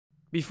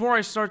Before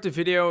I start the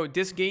video,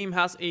 this game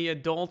has a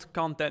adult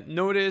content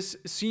notice.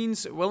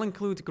 Scenes will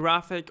include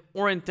graphic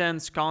or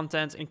intense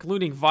content,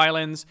 including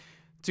violence,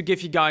 to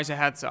give you guys a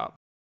heads up.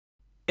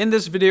 In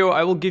this video,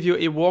 I will give you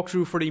a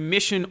walkthrough for the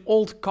mission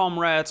Old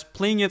Comrades,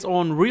 playing it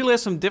on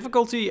Realism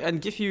Difficulty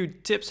and give you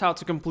tips how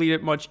to complete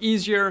it much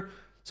easier.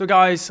 So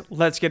guys,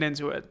 let's get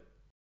into it.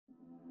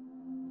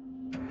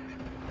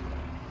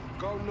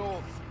 Go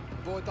north,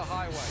 avoid the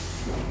highway.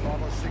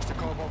 Bravo 6 to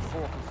Cobalt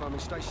 4, confirming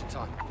station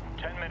time.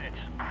 10 minutes.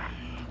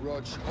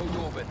 Rog, hold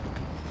orbit.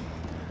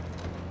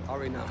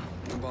 Hurry now.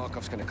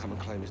 Barkov's gonna come and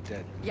claim his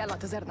dead. Yalla,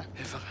 Tazerna.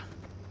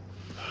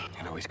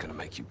 You know he's gonna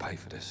make you pay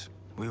for this.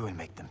 We will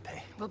make them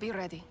pay. We'll be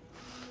ready.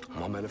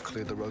 My men have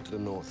cleared the road to the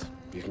north.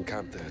 You can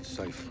camp there, it's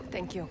safe.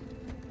 Thank you.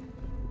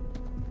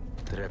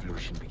 The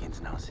revolution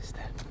begins now, sister.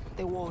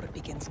 The war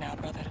begins now,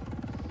 brother.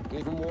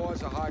 Even war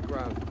is a high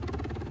ground.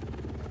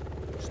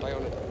 Stay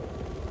on it.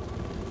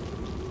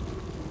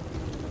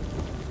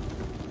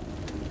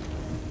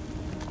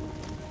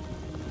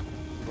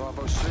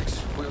 Bravo 6,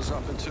 wheels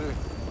up in 2.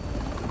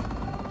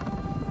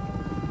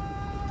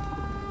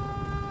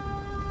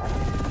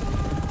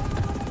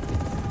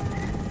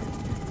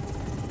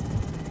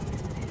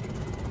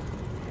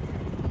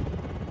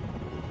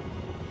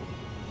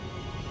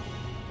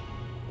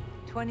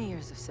 "20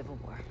 years of civil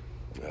war.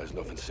 There's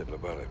nothing civil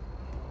about it.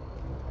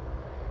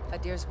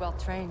 Adir's well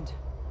trained.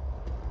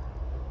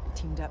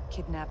 Teamed up,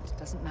 kidnapped,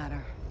 doesn't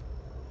matter.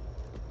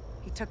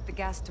 He took the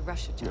gas to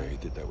Russia, Yeah, John. he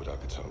did that without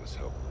Katana's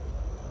help.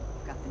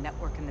 Got the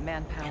network and the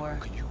manpower.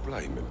 Can you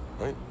blame him,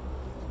 right?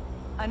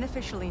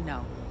 Unofficially,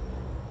 no.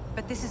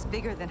 But this is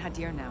bigger than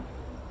Hadir now.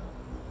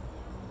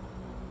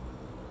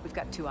 We've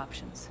got two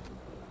options.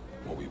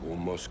 Well, we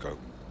warn Moscow.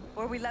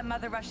 Or we let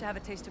Mother Russia have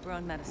a taste of her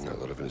own medicine. No, a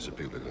lot of innocent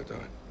people are gonna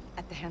die.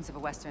 At the hands of a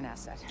Western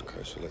asset.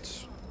 Okay, so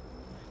let's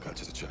cut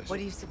to the chase. What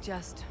do you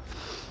suggest?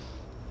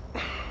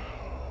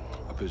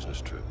 A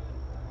business trip.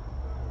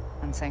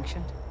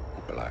 Unsanctioned?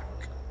 Black.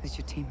 Who's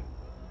your team?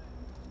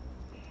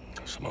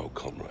 Some old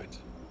comrades.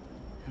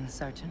 And the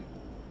sergeant?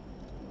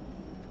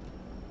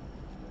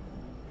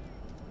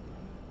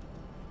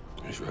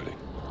 He's ready.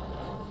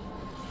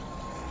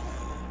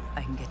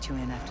 I can get you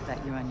in. After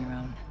that, you're on your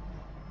own.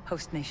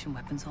 Post-nation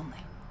weapons only.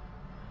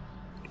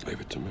 Leave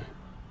it to me.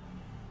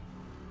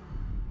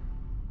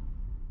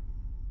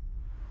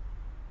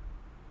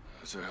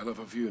 It's a hell of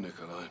a view,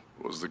 Nikolai.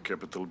 Was the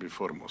capital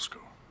before Moscow?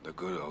 The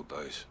good old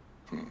days.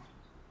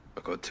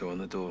 I got 2 on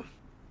the door.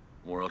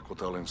 More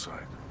Alcotel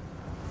inside.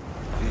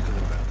 Legal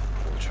and bad.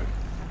 Fortune.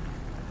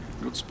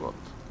 Good spot.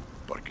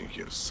 Parking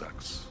here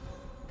sucks.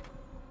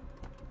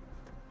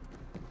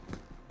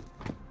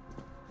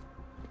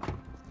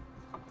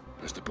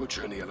 There's the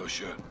butcher in the yellow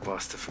shirt.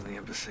 Bastard from the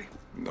embassy.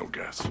 No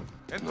gas.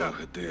 No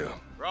idea.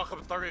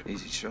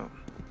 Easy shot.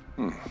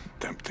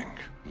 Tempting.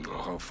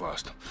 Oh, how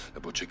fast? The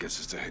butcher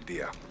gets us to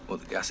Hadia. Or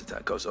the gas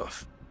attack goes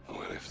off.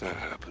 Well, if that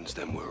happens,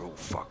 then we're all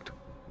fucked.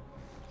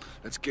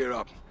 Let's gear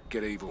up.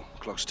 Get evil.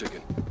 Clock's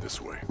ticking.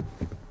 This way.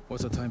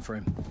 What's the time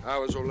frame?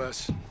 Hours or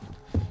less.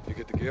 You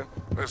get the gear?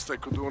 Best I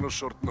could do on a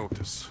short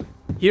notice.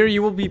 Here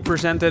you will be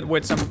presented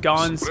with some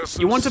guns.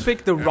 You want to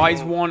pick the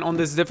right one on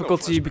this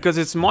difficulty because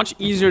it's much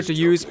easier to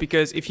use,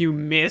 because if you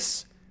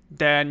miss,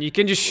 then you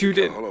can just shoot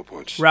it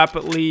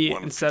rapidly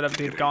instead of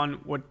the gun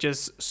with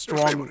just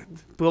strong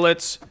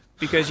bullets,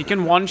 because you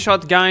can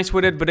one-shot guys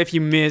with it, but if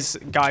you miss,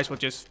 guys will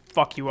just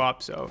fuck you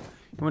up. So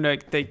you want to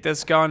take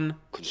this gun.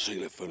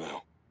 Conceal it for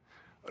now.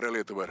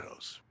 Rally at the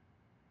warehouse.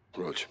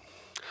 Rog,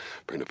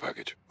 bring the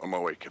package. On my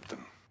way,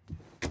 Captain.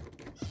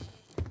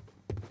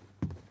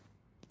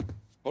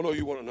 Oh no,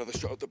 you want another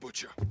shot at the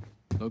butcher?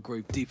 No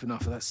grave deep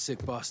enough for that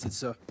sick bastard,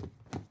 sir.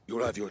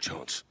 You'll have your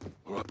chance.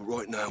 All right, but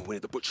right now, we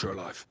need the butcher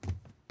alive.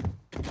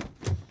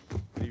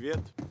 Привет.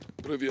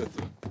 Привет.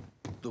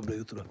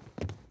 Доброе утро.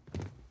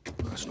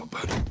 That's not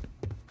bad.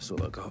 That's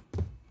all I got.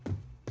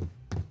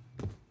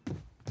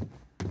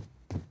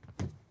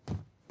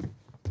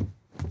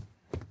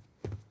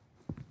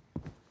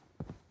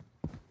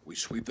 We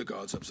sweep the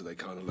guards up so they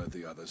can't alert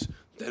the others,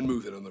 then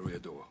move in on the rear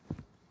door.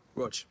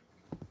 Rog.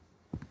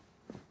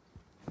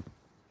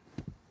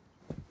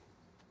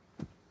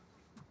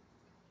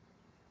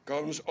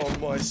 Guns on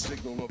my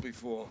signal, not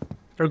before.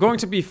 There are going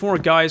to be 4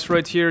 guys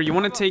right here. You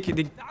want to take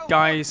the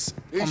guys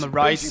on the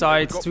right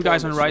side, 2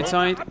 guys on the right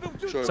side.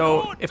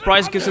 So if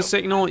Price gives a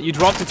signal, you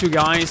drop the 2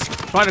 guys,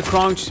 try to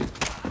crouch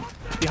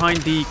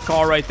behind the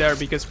car right there,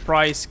 because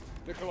Price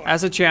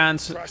has a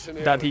chance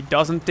that he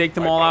doesn't take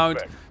them all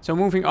out. So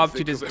moving up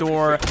to this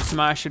door,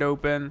 smash it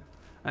open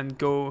and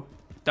go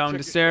down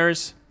the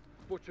stairs.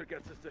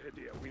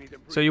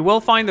 So you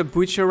will find a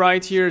butcher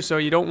right here, so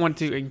you don't want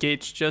to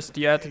engage just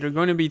yet. There are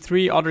going to be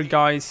 3 other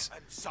guys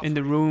in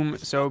the room,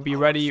 so be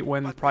ready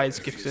when Price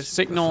gives a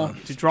signal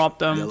to drop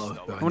them.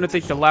 I want to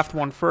take the left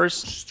one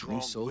first.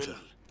 New soldier.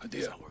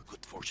 Idea. Our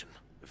good fortune.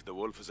 If the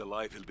wolf is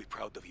alive, he'll be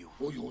proud of you.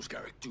 All yours,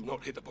 Garrick. Do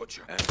not hit the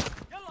butcher.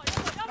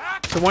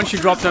 So once you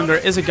drop them, there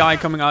is a guy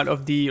coming out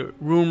of the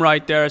room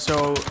right there,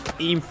 so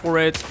aim for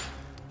it.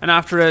 And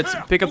after it,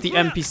 pick up the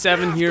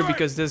MP7 here,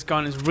 because this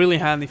gun is really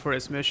handy for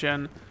this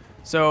mission.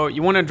 So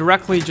you want to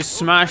directly just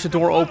smash the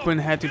door open,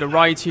 head to the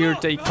right here,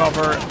 take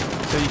cover,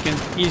 so you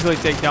can easily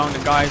take down the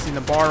guys in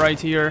the bar right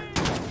here.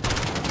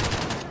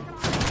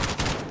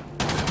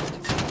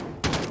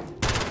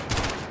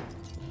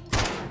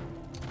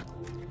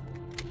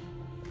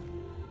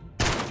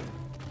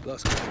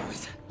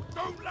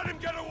 Don't let him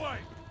get away.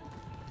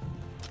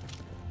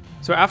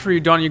 So after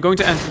you're done, you're going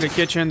to enter the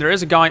kitchen. There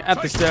is a guy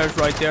at the stairs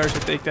right there, so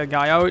take that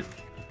guy out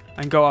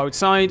and go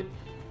outside.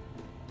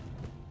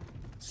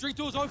 Street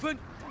doors open.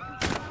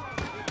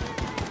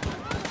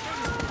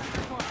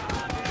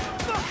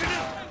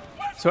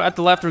 So at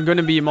the left, there are going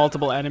to be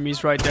multiple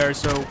enemies right there.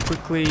 So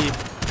quickly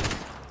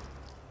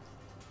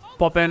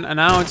pop in and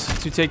out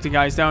to take the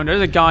guys down.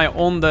 There's a guy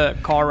on the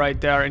car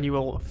right there, and he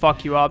will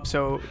fuck you up.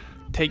 So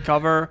take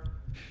cover.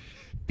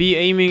 Be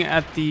aiming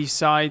at the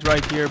side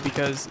right here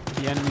because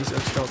the enemies are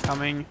still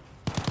coming.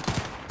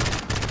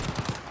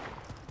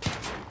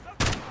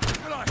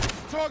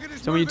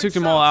 So when you took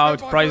them all out,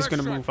 Price is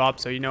going to move up,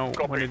 so you know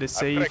when it is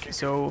safe.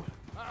 So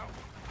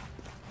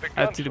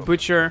add to the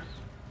butcher.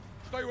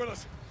 Stay with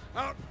us.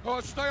 Out. Oh,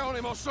 stay on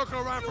him. I'll circle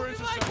around for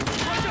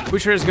intercept.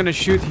 Butcher is going to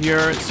shoot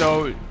here,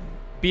 so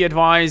be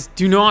advised,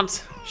 do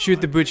not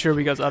shoot the butcher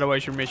because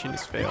otherwise your mission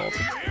is failed.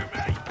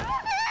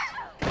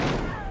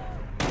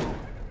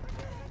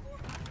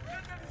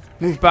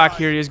 Move back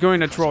here. He's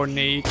going to throw a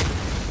nade,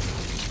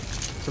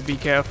 so be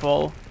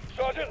careful.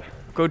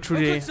 Go through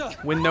the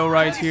window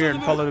right here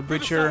and follow the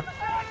butcher.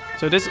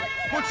 So this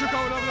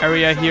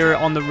area here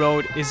on the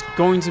road is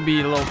going to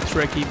be a little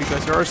tricky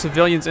because there are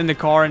civilians in the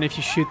car, and if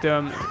you shoot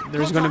them,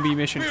 there's going to be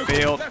mission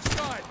failed.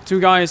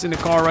 Two guys in the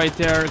car right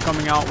there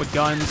coming out with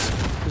guns.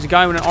 There's a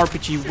guy with an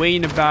RPG way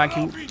in the back.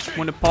 You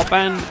want to pop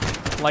in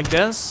like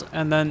this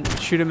and then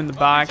shoot him in the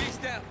back.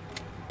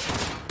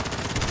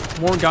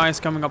 More guys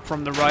coming up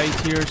from the right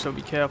here, so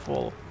be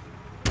careful.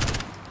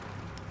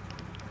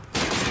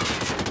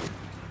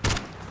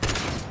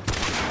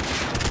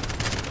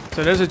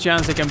 So there's a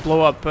chance they can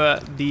blow up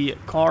the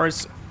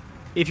cars.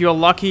 If you're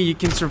lucky, you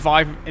can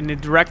survive in a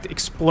direct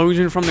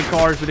explosion from the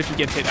cars, but if you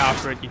get hit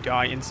after it, you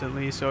die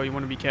instantly, so you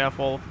want to be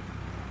careful.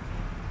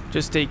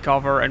 Just take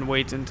cover and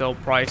wait until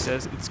Price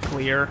says it's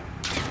clear.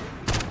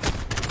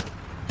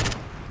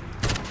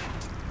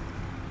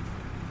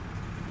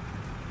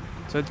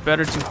 So it's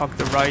better to hug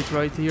the right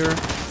here.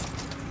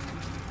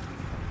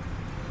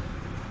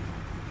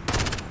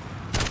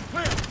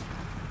 Clear.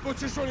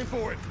 Butcher's running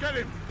forward. Get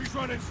him. He's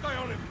running. Stay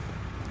on him.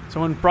 So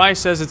when Price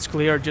says it's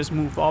clear, just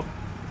move up.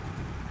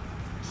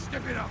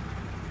 Step it up.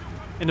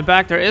 In the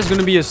back, there is going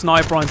to be a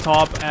sniper on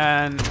top,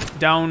 and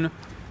down,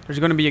 there's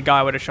going to be a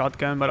guy with a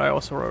shotgun, but I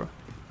also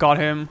got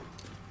him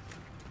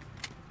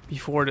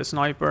before the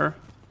sniper.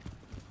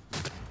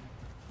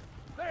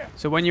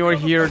 So when you are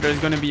here, there's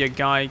going to be a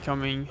guy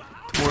coming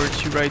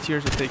towards you right here,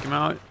 so take him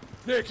out.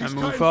 Nick, and he's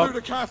move cutting up. through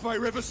the cafe,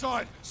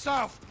 Riverside.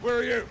 South, where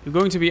are you? You're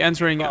going to be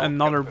entering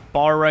another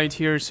bar right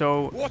here,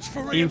 so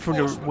aim for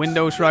the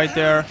windows right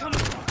there.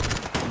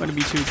 Going to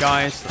be two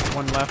guys,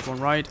 one left, one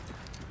right.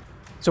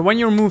 So when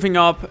you're moving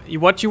up,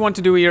 what you want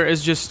to do here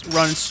is just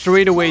run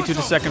straight away to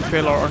the second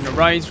pillar on the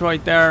right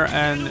there,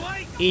 and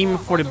aim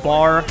for the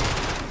bar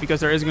because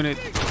there is going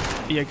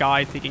to be a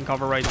guy taking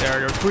cover right there.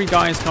 There are three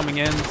guys coming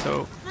in,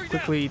 so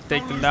quickly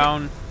take them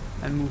down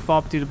and move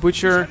up to the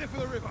butcher.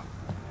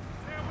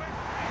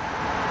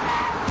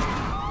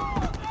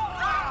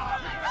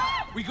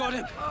 We got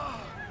him.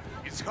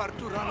 It's hard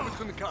to run with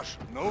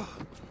concussion, no?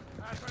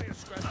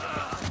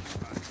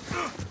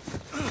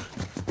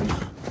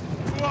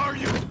 Who are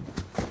you?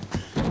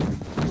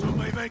 So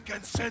maybe I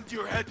can send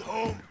your head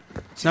home.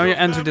 So now you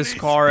enter this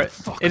car. It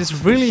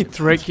is really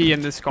tricky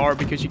in this car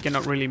because you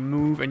cannot really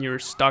move and you're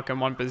stuck in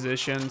one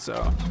position. So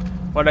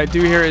what I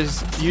do here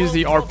is use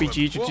the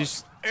RPG to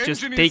just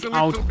take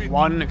out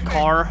one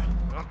car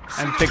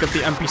and pick up the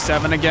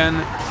MP7 again.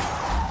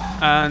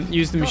 And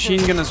use the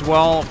machine gun as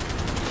well.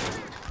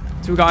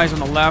 Two guys on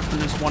the left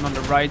and there's one on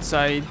the right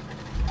side.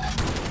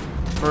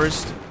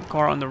 First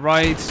car on the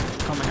right,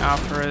 coming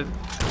after it.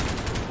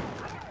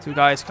 Two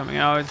guys coming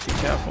out, be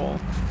careful.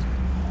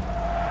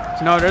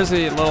 So now there's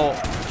a little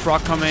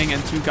truck coming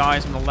and two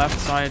guys on the left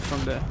side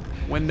from the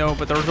window,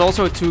 but there's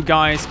also two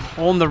guys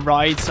on the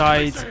right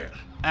side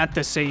at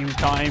the same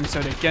time,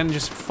 so they can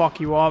just fuck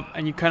you up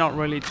and you cannot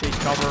really take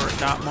cover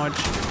that much.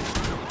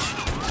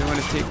 So I'm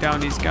going to take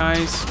down these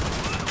guys.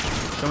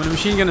 So when the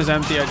machine gun is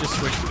empty, I just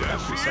switch to the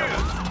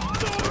MP7.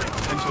 So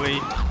essentially,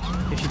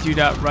 if you do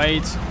that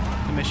right,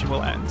 the mission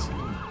will end.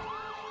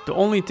 The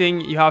only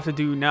thing you have to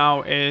do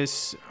now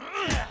is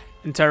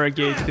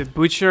interrogate the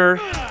butcher,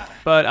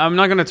 but I'm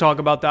not going to talk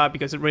about that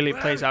because it really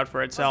plays out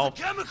for itself.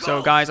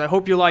 So guys, I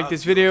hope you liked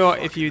this video.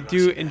 If you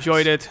do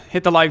enjoyed it,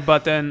 hit the like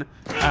button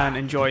and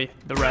enjoy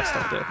the rest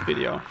of the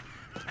video.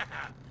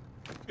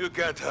 You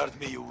can't hurt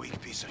me, you weak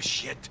piece of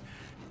shit.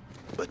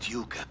 But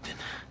you, Captain,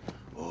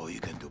 oh, you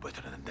can do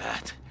better than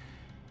that.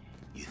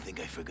 You think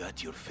I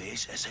forgot your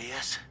face,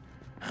 SAS?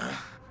 Huh?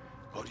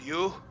 Or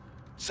you,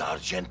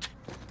 Sergeant?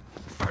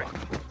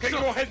 Get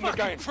your head in the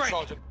game,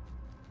 Sergeant.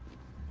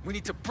 We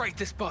need to break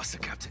this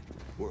bastard, Captain.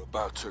 We're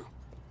about to.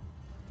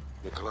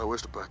 Nikolai,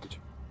 where's the package?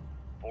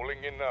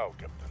 Pulling in now,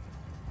 Captain.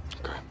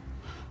 Okay.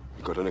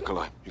 You go to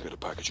Nikolai. You get a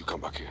package. You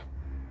come back here.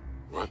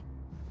 Right?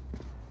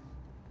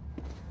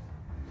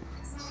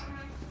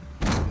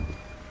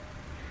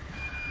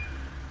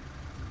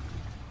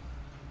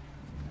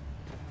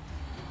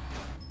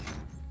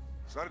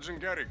 Sergeant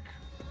Garrick,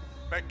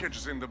 package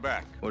is in the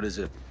back. What is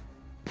it?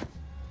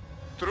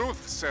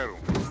 Truth serum.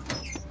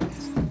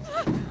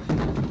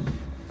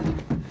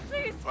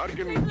 Please,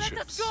 Bargaining please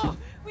let us go.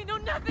 We know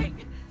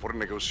nothing. For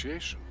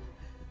negotiation.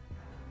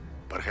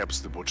 Perhaps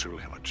the butcher will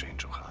have a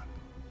change of heart.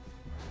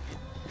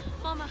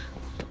 Mama,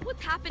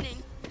 what's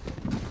happening?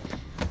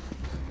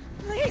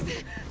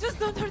 Please, just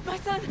don't hurt my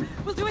son.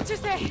 We'll do what you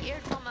say.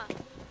 Here, Mama.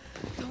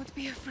 Don't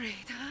be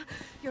afraid, huh?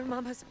 Your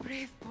mama's a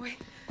brave boy.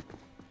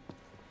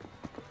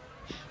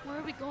 Where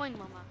are we going,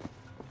 Mama?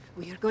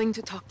 We are going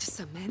to talk to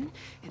some men,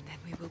 and then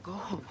we will go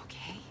home,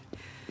 okay?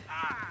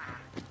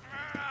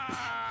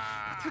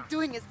 What you're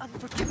doing is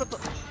unforgivable.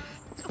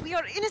 We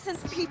are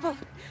innocent people.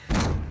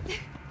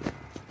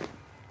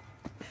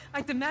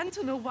 I demand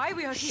to know why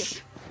we are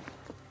here.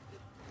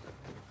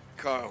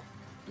 Kyle,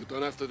 you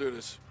don't have to do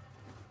this.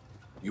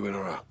 You in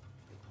or out?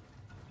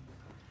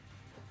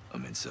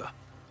 I'm in, sir.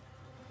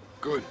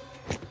 Good.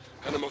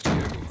 Hand him off to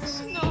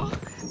you. No,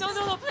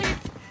 please.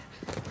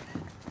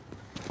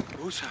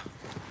 Usa.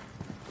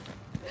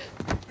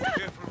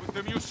 Careful with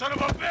them, you son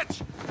of a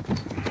bitch!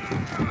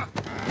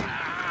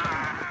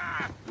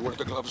 You want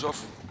the gloves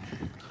off?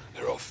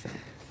 They're off.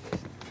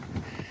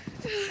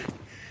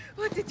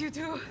 What did you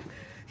do?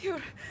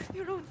 Your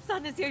own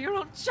son is here, your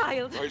own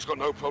child. Oh, he's got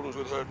no problems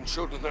with hurting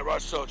children, isn't that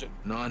right, Sergeant?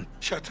 None.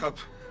 Shut up.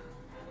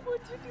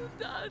 What have you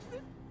done?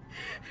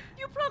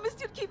 You promised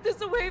you'd keep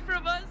this away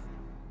from us.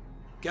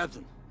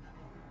 Captain,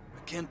 I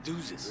can't do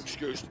this.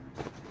 Excused.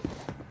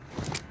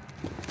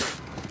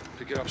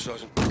 Pick it up,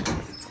 Sergeant.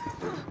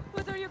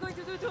 What are you going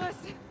to do to us?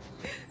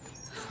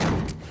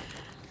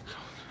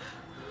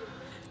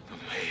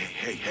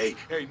 Hey,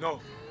 no!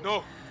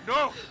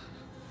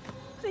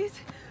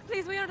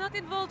 Please, we are not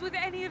involved with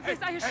any of this,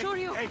 I assure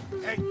you.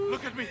 Hey,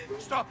 look at me!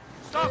 Stop!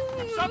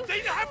 They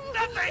have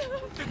nothing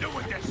to do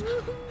with this!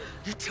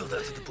 You tell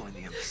that to the boy in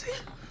the embassy.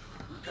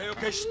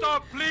 Okay,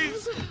 stop,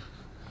 please!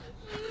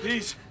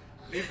 Please,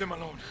 leave them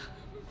alone.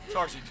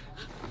 Sergeant,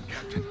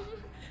 Captain,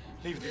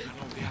 leave them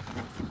alone. They have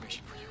no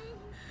information for you.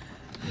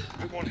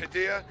 We want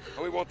Hadia,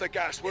 and we want the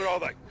gas. Where are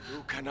they?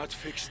 You cannot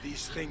fix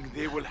these things.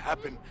 They will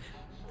happen.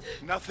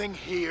 Nothing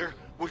here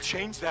will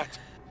change that.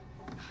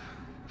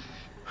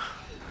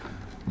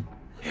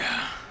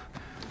 Yeah.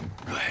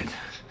 Go ahead.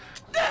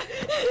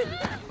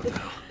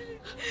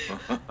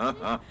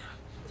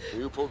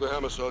 You pulled the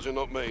hammer, Sergeant,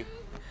 not me.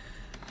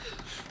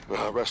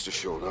 Rest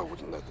assured, I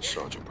wouldn't let the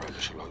Sergeant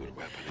brandish a loaded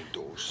weapon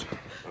indoors,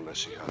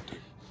 unless he had to.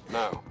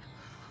 Now,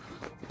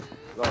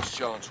 last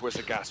chance, where's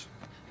the gas?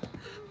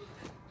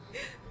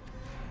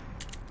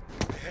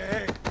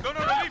 Hey! No,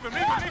 leave him!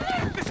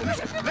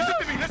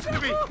 Listen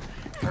to me!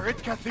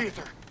 Karitka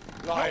Theater.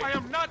 Lie. No, I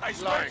am not. I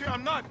swear to you,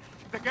 I'm not.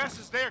 The gas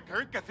is there.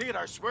 Karitka Theater,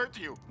 I swear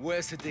to you.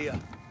 Where's Hadia?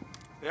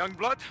 The young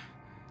blood?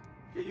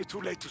 You're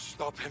too late to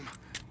stop him.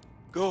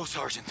 Go,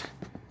 Sergeant.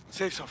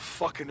 Save some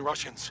fucking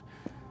Russians.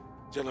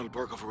 General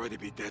Burkov already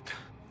be dead.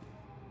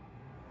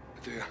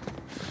 Hadia,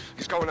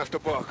 he's going after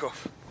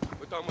Barkov.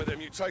 We're done with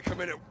him. You take a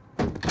minute.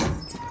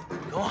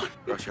 Go on.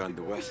 Russia and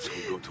the West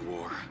will go to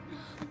war.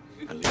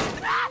 And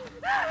leave.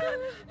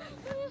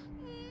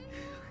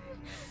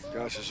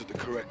 Gas is at the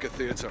Karitka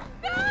Theater.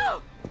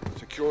 No!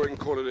 Secure it and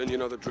call it in, you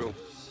know the drill.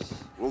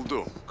 Will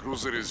do.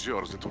 Cruiser is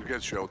yours. It will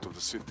get you out of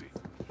the city.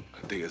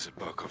 Hadia's at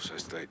Barkov's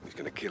estate. He's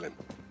gonna kill him.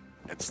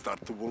 And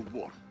start the World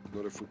War.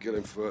 Not if we kill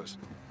him first.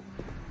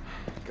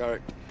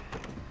 Garrick,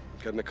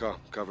 get in the car.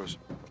 Cover us.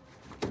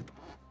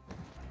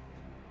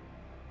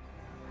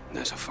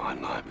 There's a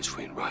fine line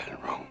between right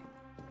and wrong.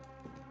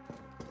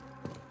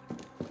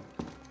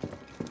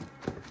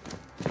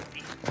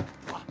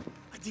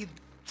 Один,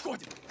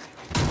 входим!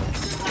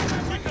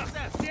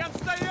 Всем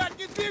стоять,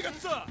 не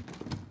двигаться!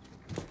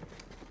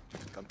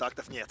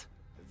 Контактов нет.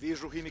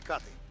 Вижу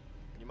химикаты.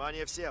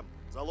 Внимание всем.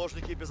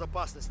 Заложники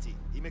безопасности.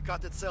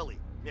 Химикаты целый.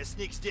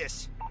 Мясник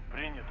здесь.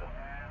 Принято.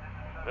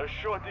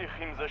 Расчет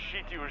их им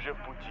защите уже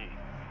в пути.